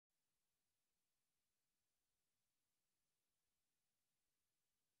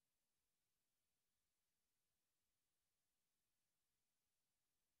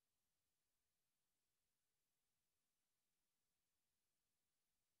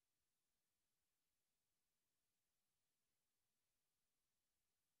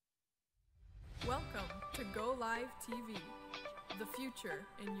Welcome to Go Live TV, the future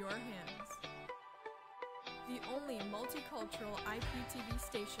in your hands. The only multicultural IPTV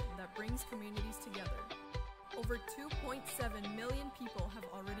station that brings communities together. Over 2.7 million people have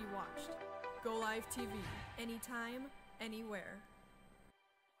already watched. Go Live TV, anytime, anywhere.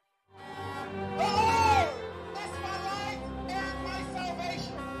 The Lord is my light and my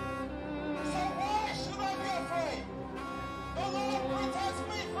salvation. So why should I be afraid? The Lord protects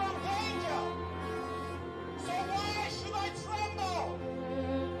me from danger. So why should I tremble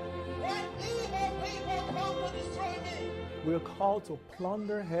when evil people come to destroy me? We're called to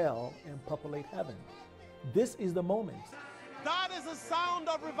plunder hell and populate heaven. This is the moment. That is a sound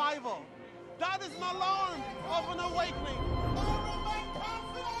of revival. That is an alarm of an awakening. I remain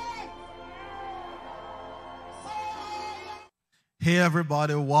confident. So I am. Hey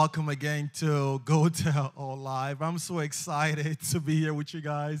everybody, welcome again to Go Tell All Live. I'm so excited to be here with you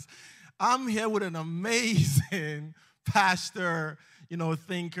guys. I'm here with an amazing pastor,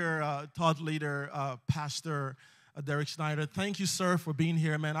 thinker, thought leader, Pastor Derek Schneider. Thank you, sir, for being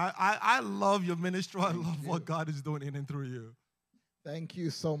here, man. I love your ministry. I love what God is doing in and through you. Thank you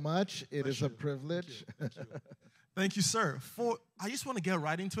so much. It is a privilege. Thank you, sir. I just want to get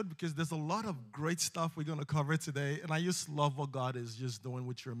right into it because there's a lot of great stuff we're going to cover today, and I just love what God is just doing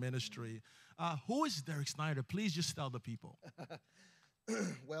with your ministry. Who is Derek Schneider? Please just tell the people.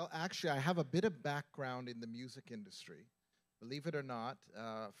 Well, actually, I have a bit of background in the music industry. Believe it or not,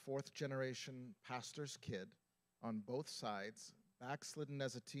 fourth generation pastor's kid on both sides, backslidden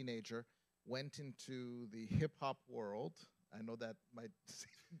as a teenager, went into the hip-hop world. I know that might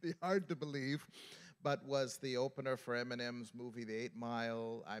be hard to believe, but was the opener for Eminem's movie, The 8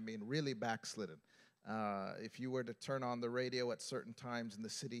 Mile. I mean, really backslidden. If you were to turn on the radio at certain times in the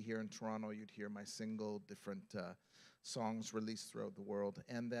city here in Toronto, you'd hear my single, different songs released throughout the world.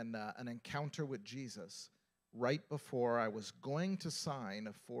 And then an encounter with Jesus right before I was going to sign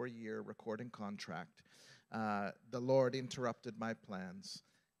a 4-year recording contract. The Lord interrupted my plans,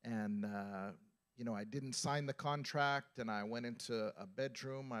 and I didn't sign the contract, and I went into a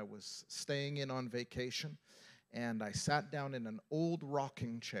bedroom I was staying in on vacation, and I sat down in an old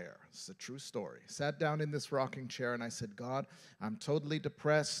rocking chair. It's a true story. Sat down in this rocking chair, and I said, God, I'm totally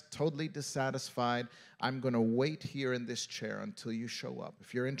depressed, totally dissatisfied. I'm going to wait here in this chair until you show up.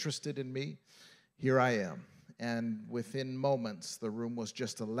 If you're interested in me, here I am. And within moments, the room was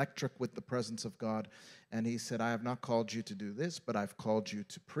just electric with the presence of God. And he said, I have not called you to do this, but I've called you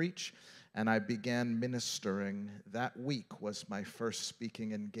to preach. And I began ministering. That week was my first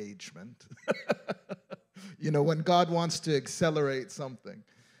speaking engagement. When God wants to accelerate something.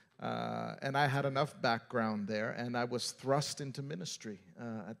 And I had enough background there, and I was thrust into ministry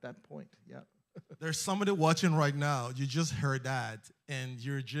at that point. Yeah. There's somebody watching right now. You just heard that, and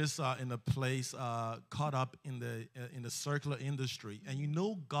you're just in a place caught up in the circular industry, and you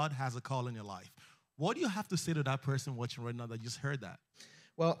know God has a call in your life. What do you have to say to that person watching right now that just heard that?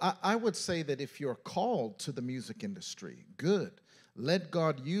 Well, I would say that if you're called to the music industry, good. Let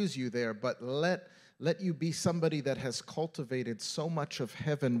God use you there, but let you be somebody that has cultivated so much of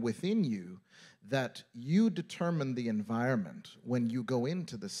heaven within you that you determine the environment when you go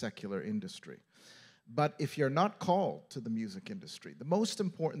into the secular industry. But if you're not called to the music industry, the most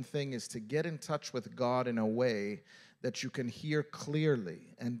important thing is to get in touch with God in a way that you can hear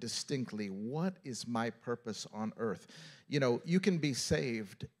clearly and distinctly, what is my purpose on earth? You can be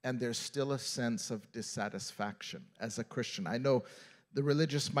saved and there's still a sense of dissatisfaction as a Christian. I know the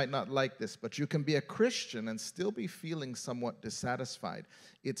religious might not like this, but you can be a Christian and still be feeling somewhat dissatisfied.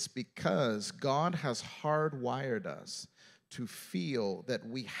 It's because God has hardwired us to feel that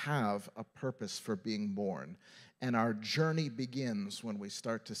we have a purpose for being born. And our journey begins when we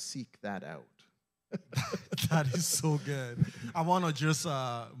start to seek that out. That is so good. I want to just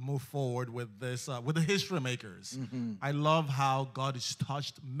move forward with this, with the history makers. Mm-hmm. I love how God has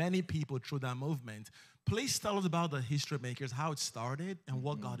touched many people through that movement. Please tell us about the history makers, how it started, and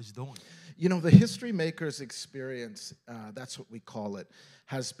what God is doing. The history makers experience, that's what we call it,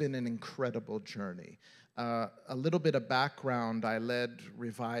 has been an incredible journey. A little bit of background, I led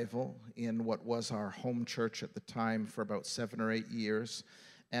revival in what was our home church at the time for about 7 or 8 years.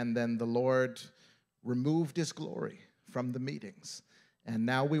 And then the Lord removed his glory from the meetings. And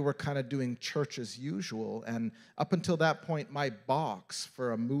now we were kind of doing church as usual. And up until that point, my box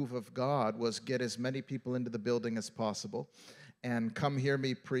for a move of God was get as many people into the building as possible and come hear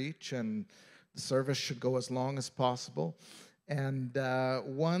me preach. And the service should go as long as possible. And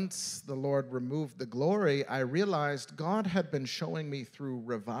once the Lord removed the glory, I realized God had been showing me through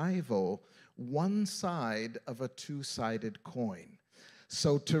revival one side of a two-sided coin.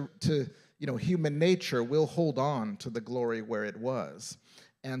 So to human nature will hold on to the glory where it was.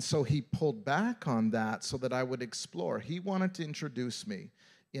 And so he pulled back on that so that I would explore. He wanted to introduce me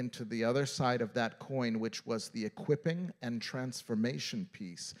into the other side of that coin, which was the equipping and transformation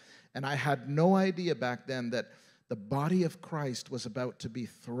piece. And I had no idea back then that the body of Christ was about to be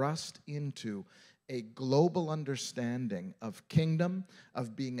thrust into a global understanding of kingdom,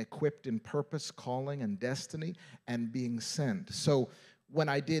 of being equipped in purpose, calling, and destiny, and being sent. So when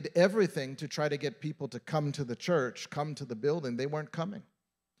I did everything to try to get people to come to the church, come to the building, they weren't coming.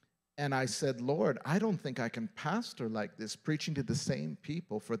 And I said, Lord, I don't think I can pastor like this, preaching to the same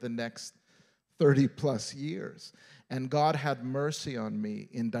people for the next 30 plus years. And God had mercy on me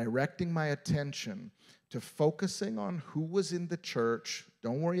in directing my attention to focusing on who was in the church.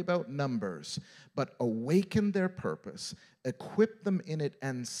 Don't worry about numbers, but awaken their purpose, equip them in it,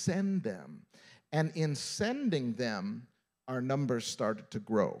 and send them. And in sending them, our numbers started to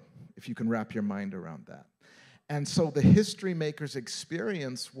grow, if you can wrap your mind around that. And so the History Makers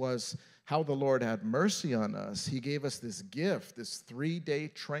experience was how the Lord had mercy on us. He gave us this gift, this 3-day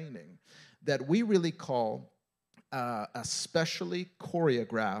training that we really call a specially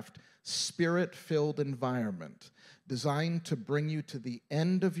choreographed, spirit-filled environment designed to bring you to the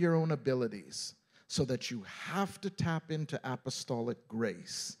end of your own abilities so that you have to tap into apostolic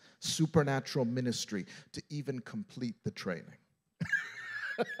grace, supernatural ministry to even complete the training.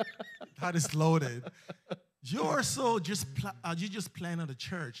 That is loaded. You're so you just planted a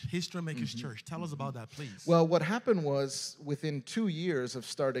church, History Makers Church. Tell us about that, please. Well, what happened was within 2 years of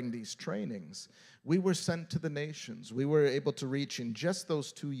starting these trainings, we were sent to the nations. We were able to reach in just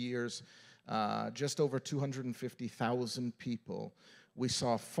those 2 years just over 250,000 people. We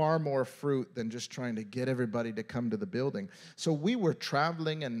saw far more fruit than just trying to get everybody to come to the building. So we were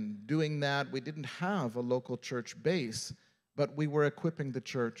traveling and doing that. We didn't have a local church base, but we were equipping the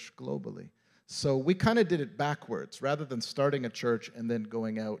church globally. So we kind of did it backwards. Rather than starting a church and then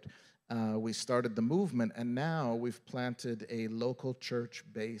going out, we started the movement, and now we've planted a local church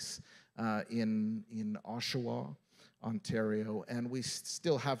base in Oshawa, Ontario, and we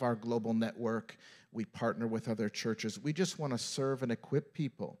still have our global network. We partner with other churches. We just want to serve and equip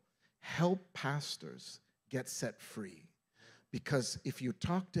people, help pastors get set free. Because if you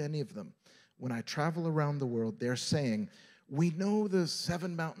talk to any of them, when I travel around the world, they're saying, we know the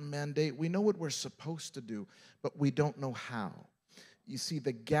 7 Mountain Mandate, we know what we're supposed to do, but we don't know how. You see,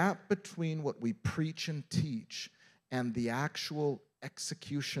 the gap between what we preach and teach and the actual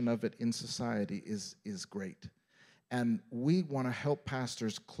execution of it in society is great. And we want to help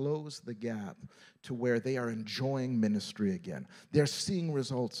pastors close the gap to where they are enjoying ministry again. They're seeing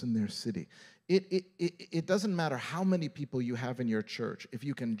results in their city. It doesn't matter how many people you have in your church. If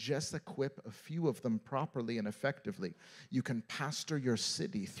you can just equip a few of them properly and effectively, you can pastor your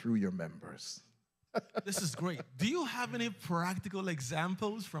city through your members. This is great. Do you have any practical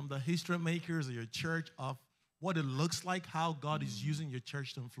examples from the History Makers or your church of what it looks like, how God is using your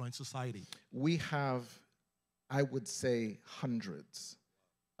church to influence society? We have, I would say, hundreds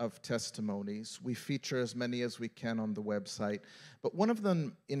of testimonies. We feature as many as we can on the website. But one of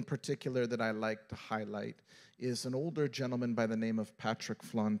them in particular that I like to highlight is an older gentleman by the name of Patrick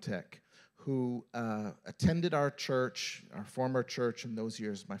Flontek, who attended our church, our former church in those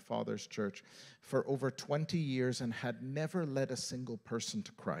years, my father's church, for over 20 years and had never led a single person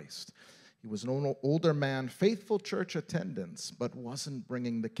to Christ. He was an older man, faithful church attendance, but wasn't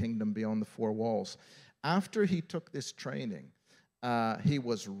bringing the kingdom beyond the 4 walls. After he took this training, he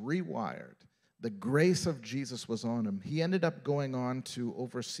was rewired. The grace of Jesus was on him. He ended up going on to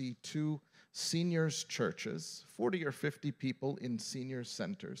oversee 2 seniors churches, 40 or 50 people in senior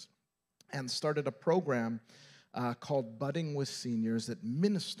centers, and started a program called Budding with Seniors that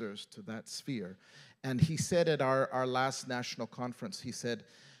ministers to that sphere. And he said at our last national conference, he said,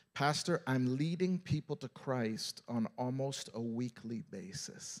 Pastor, I'm leading people to Christ on almost a weekly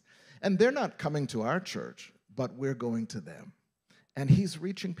basis. And they're not coming to our church, but we're going to them. And he's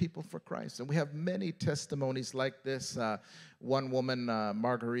reaching people for Christ. And we have many testimonies like this. One woman,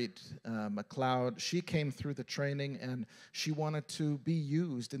 Marguerite McLeod, she came through the training and she wanted to be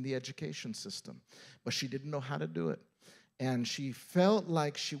used in the education system, but she didn't know how to do it. And she felt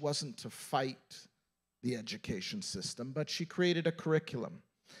like she wasn't to fight the education system, but she created a curriculum.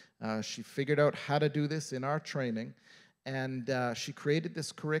 She figured out how to do this in our training. And she created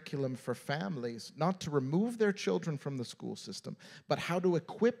this curriculum for families, not to remove their children from the school system, but how to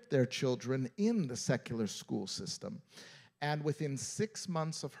equip their children in the secular school system. And within 6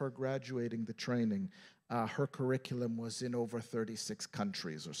 months of her graduating the training, her curriculum was in over 36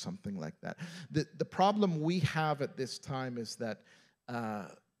 countries or something like that. The problem we have at this time is that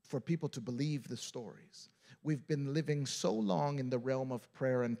for people to believe the stories. We've been living so long in the realm of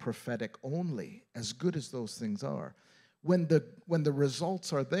prayer and prophetic only, as good as those things are. When the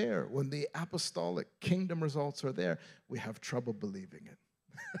results are there, when the apostolic kingdom results are there, we have trouble believing it.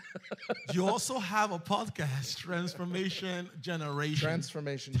 You also have a podcast, Transformation Generation.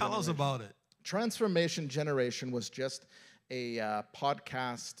 Transformation Tell Generation. us about it. Transformation Generation was just a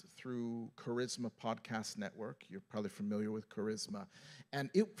podcast through Charisma Podcast Network. You're probably familiar with Charisma. And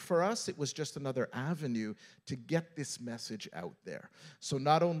for us, it was just another avenue to get this message out there. So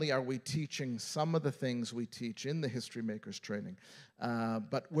not only are we teaching some of the things we teach in the History Makers training,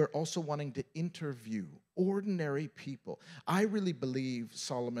 but we're also wanting to interview ordinary people. I really believe,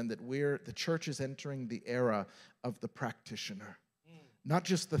 Solomon, that the church is entering the era of the practitioner. Not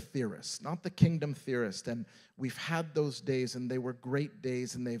just the theorist, not the kingdom theorist. And we've had those days, and they were great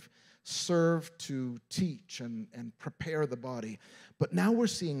days, and they've served to teach and prepare the body. But now we're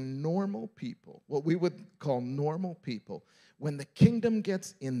seeing normal people, what we would call normal people. When the kingdom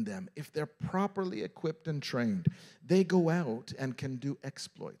gets in them, if they're properly equipped and trained, they go out and can do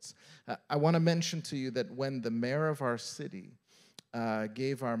exploits. I want to mention to you that when the mayor of our city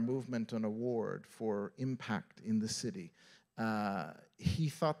gave our movement an award for impact in the city, he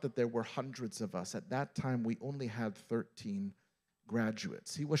thought that there were hundreds of us. At that time, we only had 13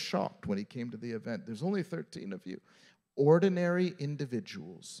 graduates. He was shocked when he came to the event. There's only 13 of you. Ordinary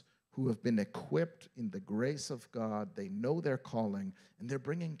individuals who have been equipped in the grace of God. They know their calling, and they're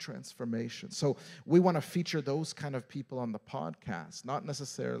bringing transformation. So we want to feature those kind of people on the podcast, not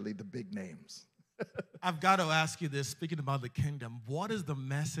necessarily the big names. I've got to ask you this, speaking about the kingdom. What is the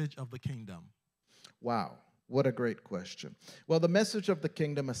message of the kingdom? Wow. What a great question. Well, the message of the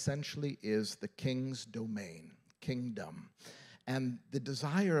kingdom essentially is the king's domain, kingdom. And the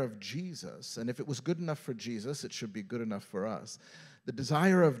desire of Jesus, and if it was good enough for Jesus, it should be good enough for us. The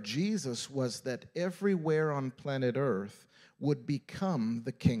desire of Jesus was that everywhere on planet Earth would become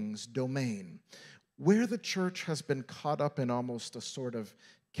the king's domain. Where the church has been caught up in almost a sort of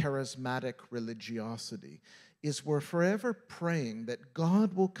charismatic religiosity is we're forever praying that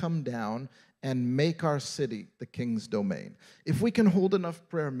God will come down and make our city the king's domain. If we can hold enough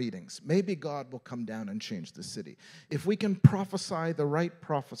prayer meetings, maybe God will come down and change the city. If we can prophesy the right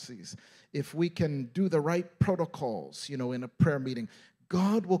prophecies, if we can do the right protocols, in a prayer meeting,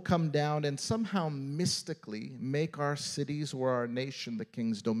 God will come down and somehow mystically make our cities or our nation the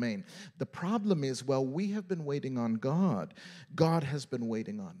king's domain. The problem is, well, we have been waiting on God. God has been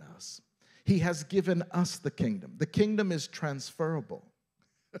waiting on us. He has given us the kingdom. The kingdom is transferable.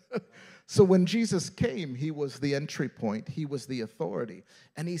 So when Jesus came, he was the entry point. He was the authority.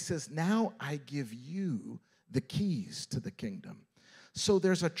 And he says, now I give you the keys to the kingdom. So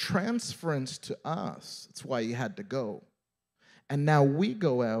there's a transference to us. That's why he had to go. And now we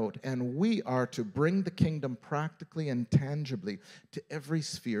go out and we are to bring the kingdom practically and tangibly to every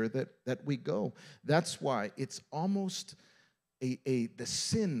sphere that we go. That's why it's almost the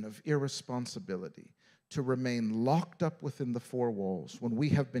sin of irresponsibility to remain locked up within the four walls when we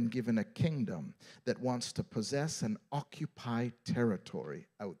have been given a kingdom that wants to possess and occupy territory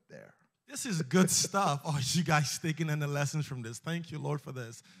out there. This is good stuff. Oh, you guys taking in the lessons from this. Thank you, Lord, for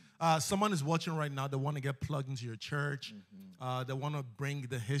this. Someone is watching right now. They want to get plugged into your church. They want to bring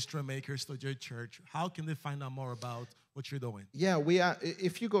the history makers to your church. How can they find out more about what you're doing? Yeah,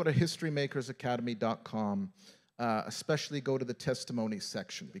 if you go to historymakersacademy.com, especially go to the testimony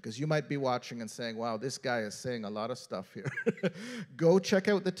section, because you might be watching and saying, wow, this guy is saying a lot of stuff here. Go check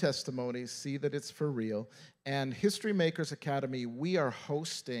out the testimonies, see that it's for real. And History Makers Academy, we are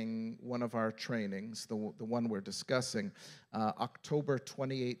hosting one of our trainings, the one we're discussing, October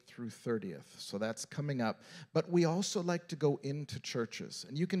 28th through 30th. So that's coming up. But we also like to go into churches.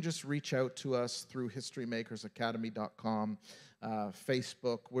 And you can just reach out to us through historymakersacademy.com,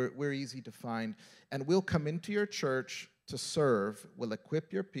 Facebook. We're easy to find. And we'll come into your church to serve. We'll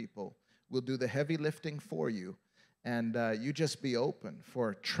equip your people. We'll do the heavy lifting for you. And you just be open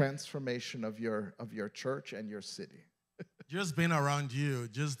for transformation of your church and your city. Just being around you,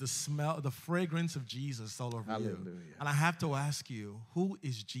 just the smell, the fragrance of Jesus all over Hallelujah. you. And I have to ask you, who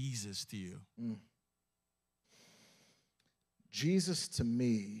is Jesus to you? Jesus to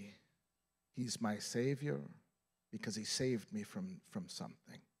me, he's my Savior because he saved me from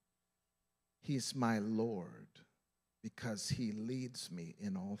something. He's my Lord because he leads me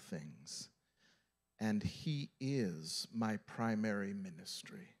in all things. And he is my primary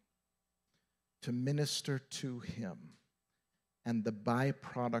ministry, to minister to him. And the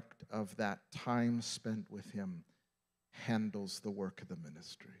byproduct of that time spent with him handles the work of the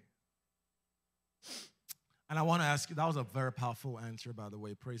ministry. And I want to ask you, that was a very powerful answer, by the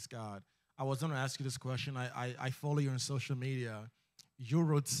way. Praise God. I was going to ask you this question. I follow you on social media. You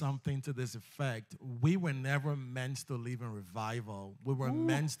wrote something to this effect. We were never meant to live in revival. We were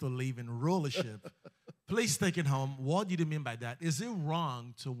meant to live in rulership. Please take it home. What do you mean by that? Is it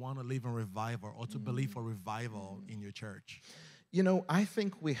wrong to want to live in revival or to believe for revival in your church? You know, I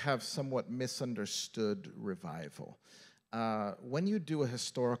think we have somewhat misunderstood revival. When you do a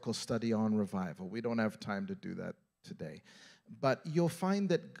historical study on revival, we don't have time to do that today, but you'll find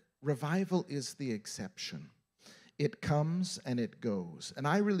that revival is the exception. It comes and it goes. And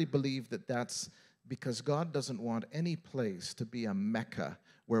I really believe that that's because God doesn't want any place to be a Mecca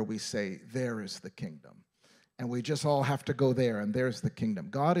where we say, there is the kingdom. And we just all have to go there, and there's the kingdom.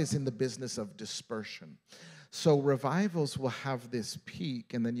 God is in the business of dispersion. So revivals will have this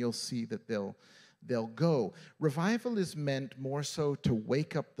peak, and then you'll see that they'll go. Revival is meant more so to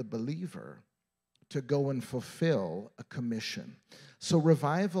wake up the believer to go and fulfill a commission. So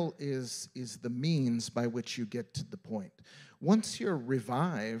revival is the means by which you get to the point. Once you're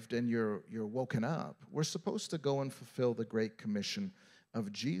revived and you're woken up, we're supposed to go and fulfill the great commission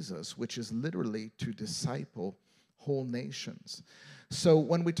of Jesus, which is literally to disciple whole nations. So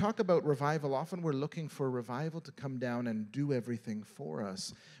when we talk about revival, often we're looking for revival to come down and do everything for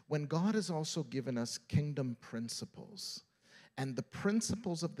us, when God has also given us kingdom principles. And the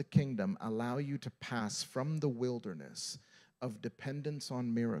principles of the kingdom allow you to pass from the wilderness of dependence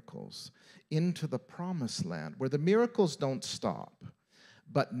on miracles into the promised land, where the miracles don't stop.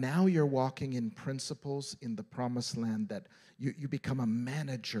 But now you're walking in principles in the promised land that you become a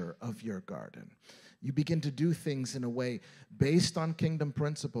manager of your garden. You begin to do things in a way based on kingdom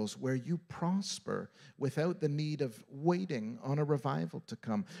principles where you prosper without the need of waiting on a revival to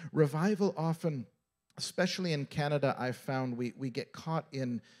come. Revival often, especially in Canada, I've found we get caught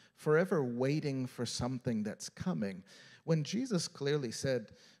in forever waiting for something that's coming. When Jesus clearly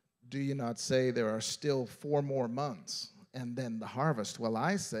said, do you not say there are still 4 more months and then the harvest? Well,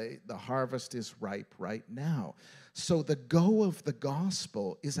 I say the harvest is ripe right now. So the go of the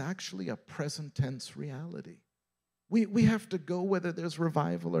gospel is actually a present tense reality. We have to go whether there's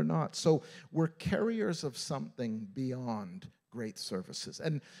revival or not. So we're carriers of something beyond great services.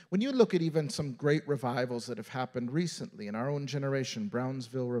 And when you look at even some great revivals that have happened recently in our own generation,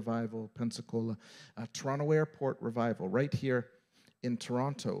 Brownsville Revival, Pensacola, Toronto Airport Revival, right here in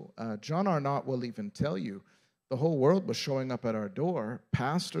Toronto, John Arnott will even tell you, the whole world was showing up at our door.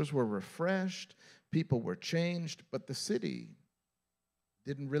 Pastors were refreshed. People were changed. But the city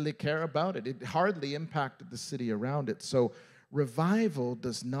didn't really care about it. It hardly impacted the city around it. So revival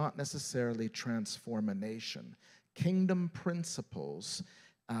does not necessarily transform a nation. Kingdom principles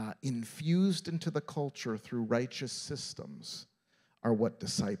infused into the culture through righteous systems are what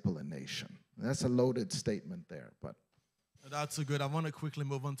disciple a nation. That's a loaded statement there, but that's a good. I want to quickly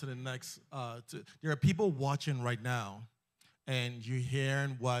move on to the next. There are people watching right now, and you're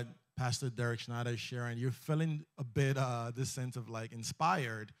hearing what Pastor Derek Schneider is sharing. You're feeling a bit this sense of like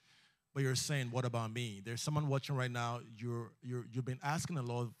inspired, but you're saying, "What about me?" There's someone watching right now. You've been asking the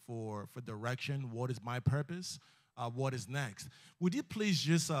Lord for direction. What is my purpose? What is next? Would you please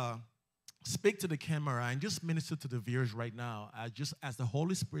just speak to the camera and just minister to the viewers right now, just as the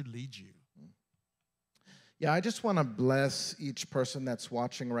Holy Spirit leads you? Yeah, I just want to bless each person that's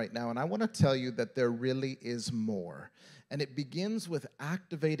watching right now, and I want to tell you that there really is more. And it begins with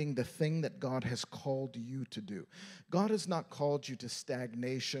activating the thing that God has called you to do. God has not called you to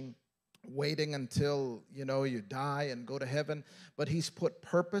stagnation, waiting until, you die and go to heaven, but He's put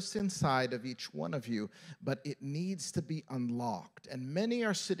purpose inside of each one of you, but it needs to be unlocked. And many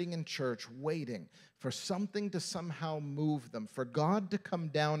are sitting in church waiting for something to somehow move them, for God to come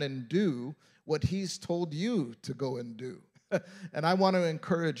down and do what He's told you to go and do. And I want to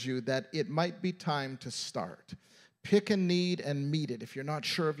encourage you that it might be time to start. Pick a need and meet it. If you're not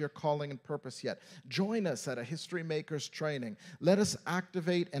sure of your calling and purpose yet, join us at a History Makers training. Let us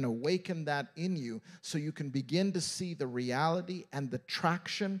activate and awaken that in you so you can begin to see the reality and the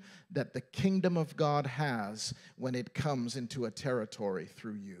traction that the kingdom of God has when it comes into a territory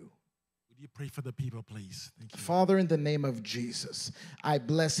through you. You pray for the people, please. Thank you. Father, in the name of Jesus, I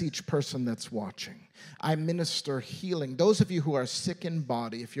bless each person that's watching. I minister healing. Those of you who are sick in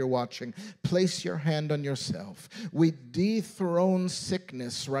body, if you're watching, place your hand on yourself. We dethrone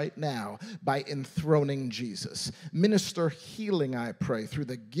sickness right now by enthroning Jesus. Minister healing, I pray, through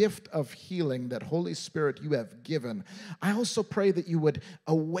the gift of healing that Holy Spirit you have given. I also pray that you would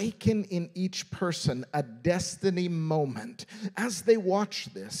awaken in each person a destiny moment as they watch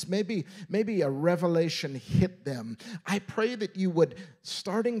this. Maybe a revelation hit them. I pray that you would,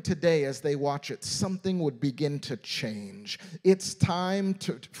 starting today as they watch it, something would begin to change. It's time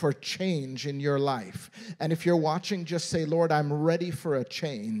for change in your life. And if you're watching, just say, Lord, I'm ready for a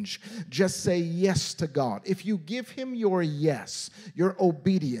change. Just say yes to God. If you give him your yes, your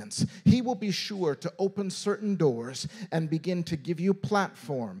obedience, he will be sure to open certain doors and begin to give you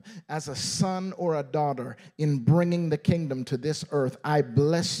platform as a son or a daughter in bringing the kingdom to this earth. I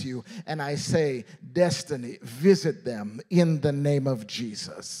bless you, and I say, destiny, visit them in the name of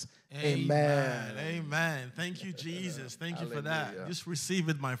Jesus. Amen. Amen. Thank you, Jesus. Thank you for that. Just receive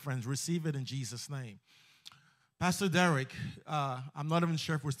it, my friends. Receive it in Jesus' name. Pastor Derek, I'm not even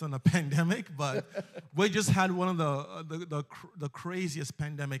sure if we're still in a pandemic, but we just had one of the craziest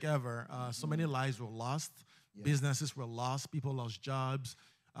pandemic ever. So many lives were lost. Yes. Businesses were lost. People lost jobs.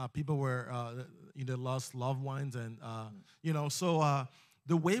 People were lost loved ones, and so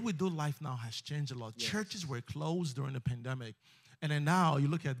the way we do life now has changed a lot. Yes. Churches were closed during the pandemic, and then now you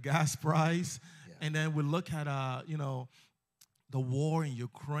look at gas price, and then we look at the war in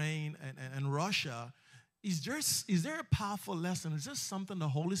Ukraine and Russia. Is there a powerful lesson? Is there something the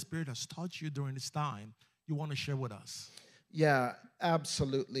Holy Spirit has taught you during this time you want to share with us? Yeah,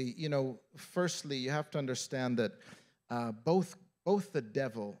 absolutely. Firstly, you have to understand that both the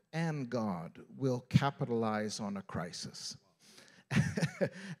devil and God will capitalize on a crisis.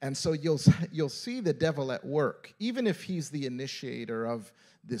 And so you'll see the devil at work, even if he's the initiator of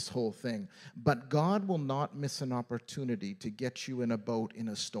this whole thing. But God will not miss an opportunity to get you in a boat in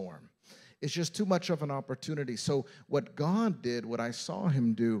a storm. It's just too much of an opportunity. So what God did, what I saw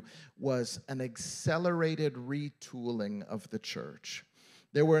him do, was an accelerated retooling of the church.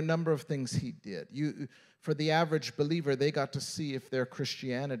 There were a number of things he did. For the average believer, they got to see if their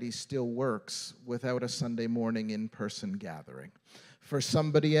Christianity still works without a Sunday morning in-person gathering. For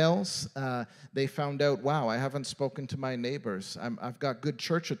somebody else, they found out, wow, I haven't spoken to my neighbors. I've got good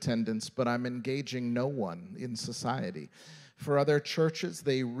church attendance, but I'm engaging no one in society. For other churches,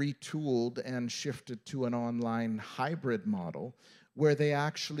 they retooled and shifted to an online hybrid model where they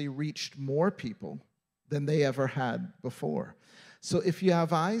actually reached more people than they ever had before. So if you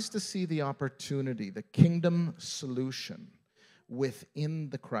have eyes to see the opportunity, the kingdom solution within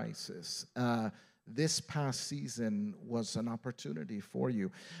the crisis, this past season was an opportunity for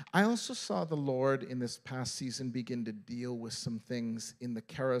you. I also saw the Lord in this past season begin to deal with some things in the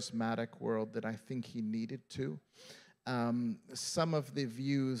charismatic world that I think he needed to. Some of the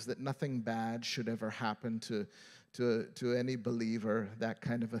views that nothing bad should ever happen to any believer, that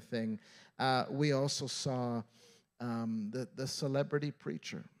kind of a thing. We also saw the celebrity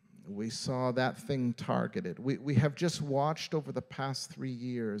preacher. We saw that thing targeted. We have just watched over the past 3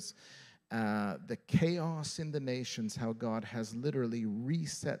 years the chaos in the nations, how God has literally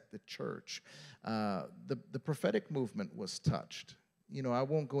reset the church. The prophetic movement was touched. I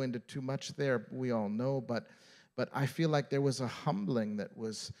won't go into too much there, we all know, but I feel like there was a humbling that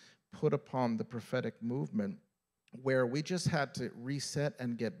was put upon the prophetic movement where we just had to reset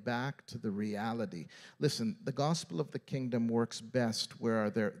and get back to the reality. Listen, the gospel of the kingdom works best where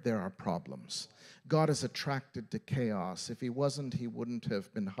there are problems. God is attracted to chaos. If he wasn't, he wouldn't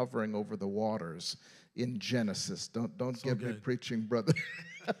have been hovering over the waters in Genesis. Don't so get me preaching, brother.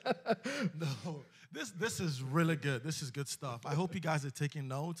 No, this is really good. This is good stuff. I hope you guys are taking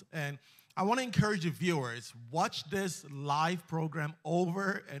notes, and I want to encourage you viewers, watch this live program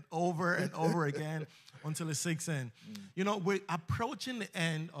over and over and over again until it sinks in. We're approaching the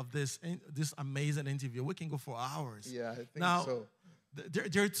end of this amazing interview. We can go for hours. Yeah, I think now, so.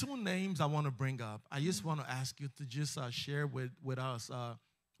 There are two names I want to bring up. I just want to ask you to just share with us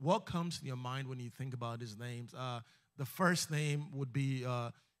what comes to your mind when you think about these names. The first name would be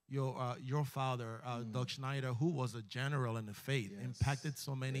your father, Doug Schneider, who was a general in the faith, impacted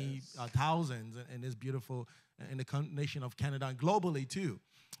so many thousands in this beautiful, in the nation of Canada and globally too.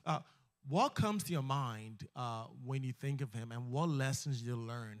 What comes to your mind when you think of him, and what lessons you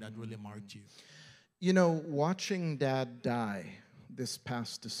learned that really marked you? Watching Dad die this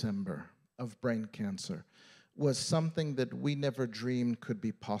past December of brain cancer was something that we never dreamed could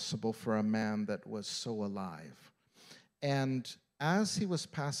be possible for a man that was so alive. And as he was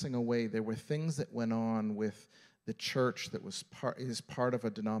passing away, there were things that went on with the church that was part of a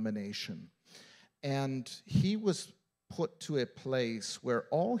denomination. And he was put to a place where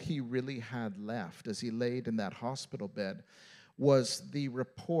all he really had left as he laid in that hospital bed was the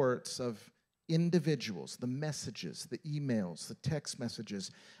reports of individuals, the messages, the emails, the text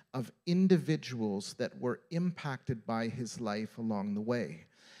messages of individuals that were impacted by his life along the way.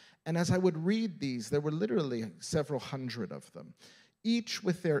 And as I would read these, there were literally several hundred of them, each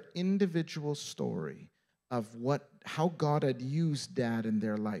with their individual story of what how God had used Dad in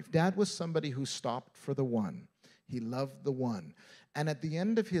their life. Dad was somebody who stopped for the one. He loved the one. And at the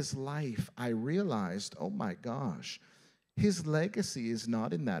end of his life, I realized, oh my gosh, his legacy is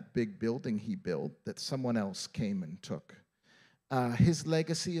not in that big building he built that someone else came and took. His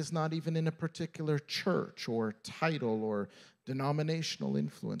legacy is not even in a particular church or title or denominational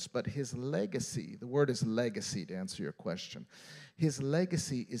influence, but his legacy, the word is legacy to answer your question, his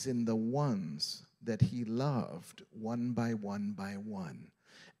legacy is in the ones that he loved one by one by one.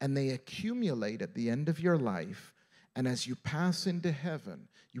 And they accumulate at the end of your life, and as you pass into heaven,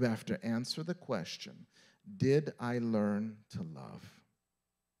 you have to answer the question, did I learn to love?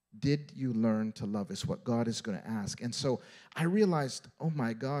 Did you learn to love is what God is going to ask. And so I realized, oh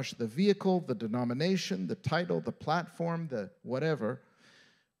my gosh, the vehicle, the denomination, the title, the platform, the whatever,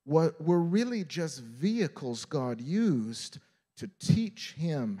 were really just vehicles God used to teach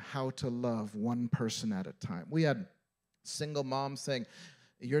him how to love one person at a time. We had single moms saying,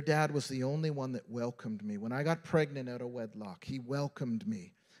 your dad was the only one that welcomed me. When I got pregnant out of wedlock, he welcomed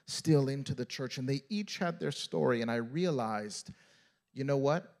me still into the church. And they each had their story. And I realized, you know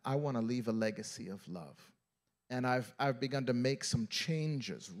what? I want to leave a legacy of love. And I've begun to make some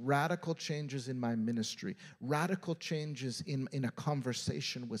changes, radical changes in my ministry, radical changes in a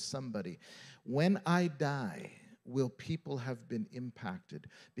conversation with somebody. When I die, will people have been impacted?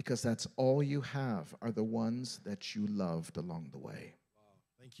 Because that's all you have are the ones that you loved along the way. Wow.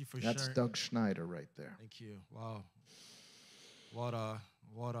 Thank you for sharing. That's Doug Schneider right there. Thank you. Wow. What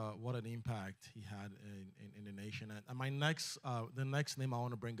an impact he had in the nation. And my the next name I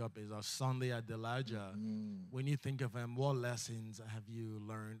want to bring up is Sunday Adelaja. When you think of him, what lessons have you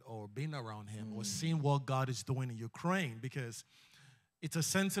learned or been around him or seen what God is doing in Ukraine? Because it's a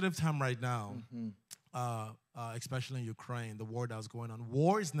sensitive time right now, especially in Ukraine, the war that's going on.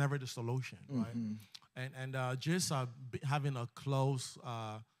 War is never the solution, right? And just having a close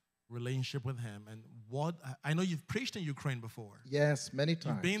relationship with him. And what I know you've preached in Ukraine before. Yes, many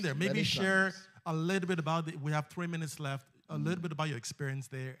times. You've been there. Maybe share a little bit about it. We have 3 minutes left. A little bit about your experience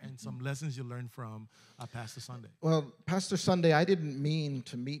there and some lessons you learned from Pastor Sunday. Well, Pastor Sunday, I didn't mean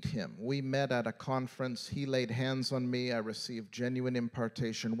to meet him. We met at a conference. He laid hands on me. I received genuine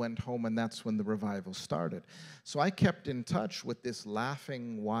impartation, went home, and that's when the revival started. So I kept in touch with this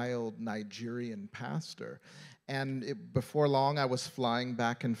laughing, wild Nigerian pastor. And before long, I was flying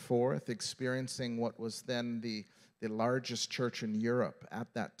back and forth, experiencing what was then the largest church in Europe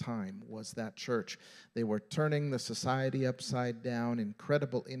at that time was that church. They were turning the society upside down,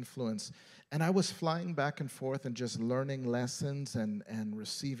 incredible influence. And I was flying back and forth and just learning lessons and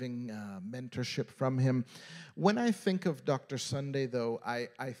receiving mentorship from him. When I think of Dr. Sunday, though, I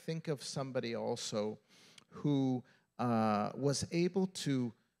think of somebody also who was able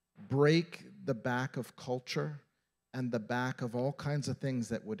to break the back of culture and the back of all kinds of things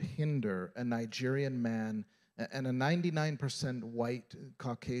that would hinder a Nigerian man and a 99% white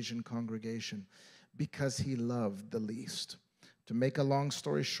Caucasian congregation because he loved the least. To make a long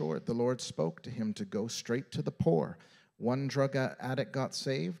story short, the Lord spoke to him to go straight to the poor. One drug addict got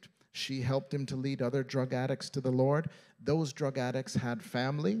saved. She helped him to lead other drug addicts to the Lord. Those drug addicts had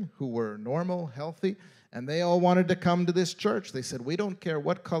family who were normal, healthy, and they all wanted to come to this church. They said, we don't care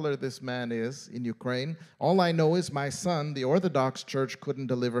what color this man is in Ukraine. All I know is my son, the Orthodox Church couldn't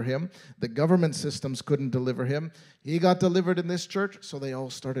deliver him. The government systems couldn't deliver him. He got delivered in this church, so they all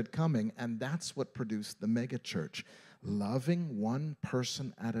started coming, and that's what produced the mega church. Loving one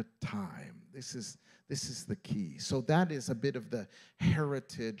person at a time. This is the key. So that is a bit of the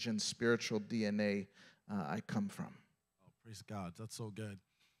heritage and spiritual DNA I come from. Oh, praise God. That's so good.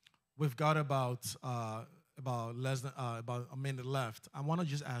 We've got about a minute left. I want to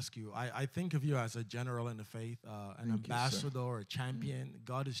just ask you. I think of you as a general in the faith, an ambassador, a champion.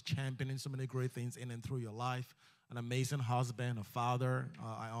 God is championing so many great things in and through your life. An amazing husband, a father.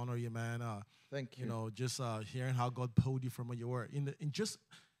 I honor you, man. Thank you. You know, just hearing how God pulled you from where you were.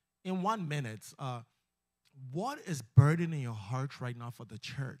 In 1 minute, what is burdening your heart right now for the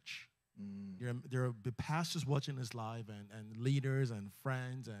church? There are the pastors watching this live and leaders and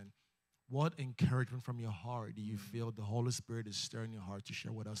friends. And what encouragement from your heart do you feel the Holy Spirit is stirring your heart to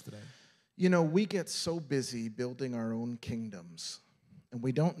share with us today? You know, we get so busy building our own kingdoms, and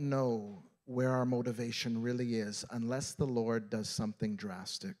we don't know where our motivation really is unless the Lord does something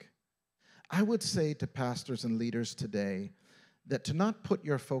drastic. I would say to pastors and leaders today that to not put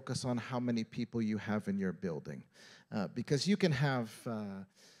your focus on how many people you have in your building, because you can have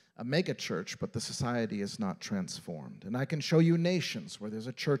a mega church, but the society is not transformed. And I can show you nations where there's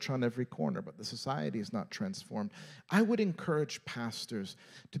a church on every corner, but the society is not transformed. I would encourage pastors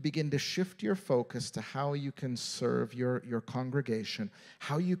to begin to shift your focus to how you can serve your congregation,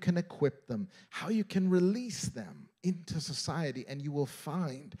 how you can equip them, how you can release them into society, and you will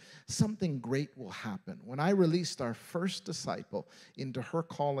find something great will happen. When I released our first disciple into her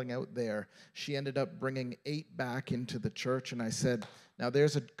calling out there, she ended up bringing 8 back into the church, and I said, now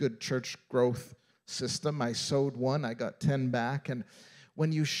there's a good church growth system. I sowed 1, I got 10 back, and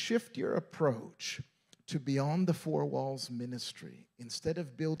when you shift your approach to beyond the 4 walls ministry, instead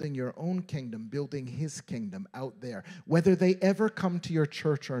of building your own kingdom, building his kingdom out there, whether they ever come to your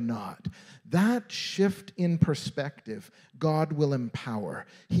church or not, that shift in perspective, God will empower.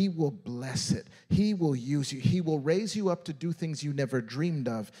 He will bless it. He will use you. He will raise you up to do things you never dreamed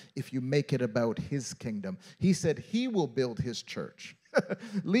of if you make it about his kingdom. He said he will build his church.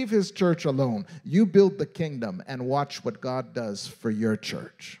 Leave his church alone. You build the kingdom and watch what God does for your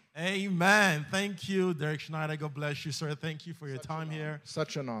church. Amen. Thank you, Derek Schneider. God bless you, sir. Thank you for your time here.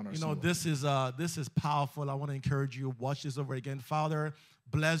 Such an honor. You know, this is powerful. I want to encourage you. Watch this over again. Father,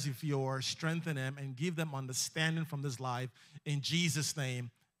 bless you for your strengthen them and give them understanding from this life. In Jesus'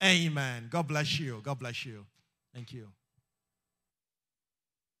 name, amen. God bless you. God bless you. Thank you.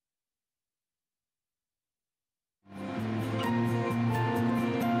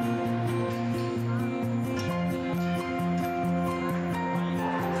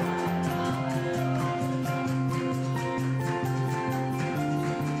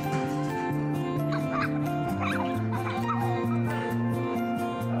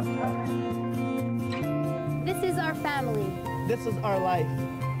 This is our family. This is our life.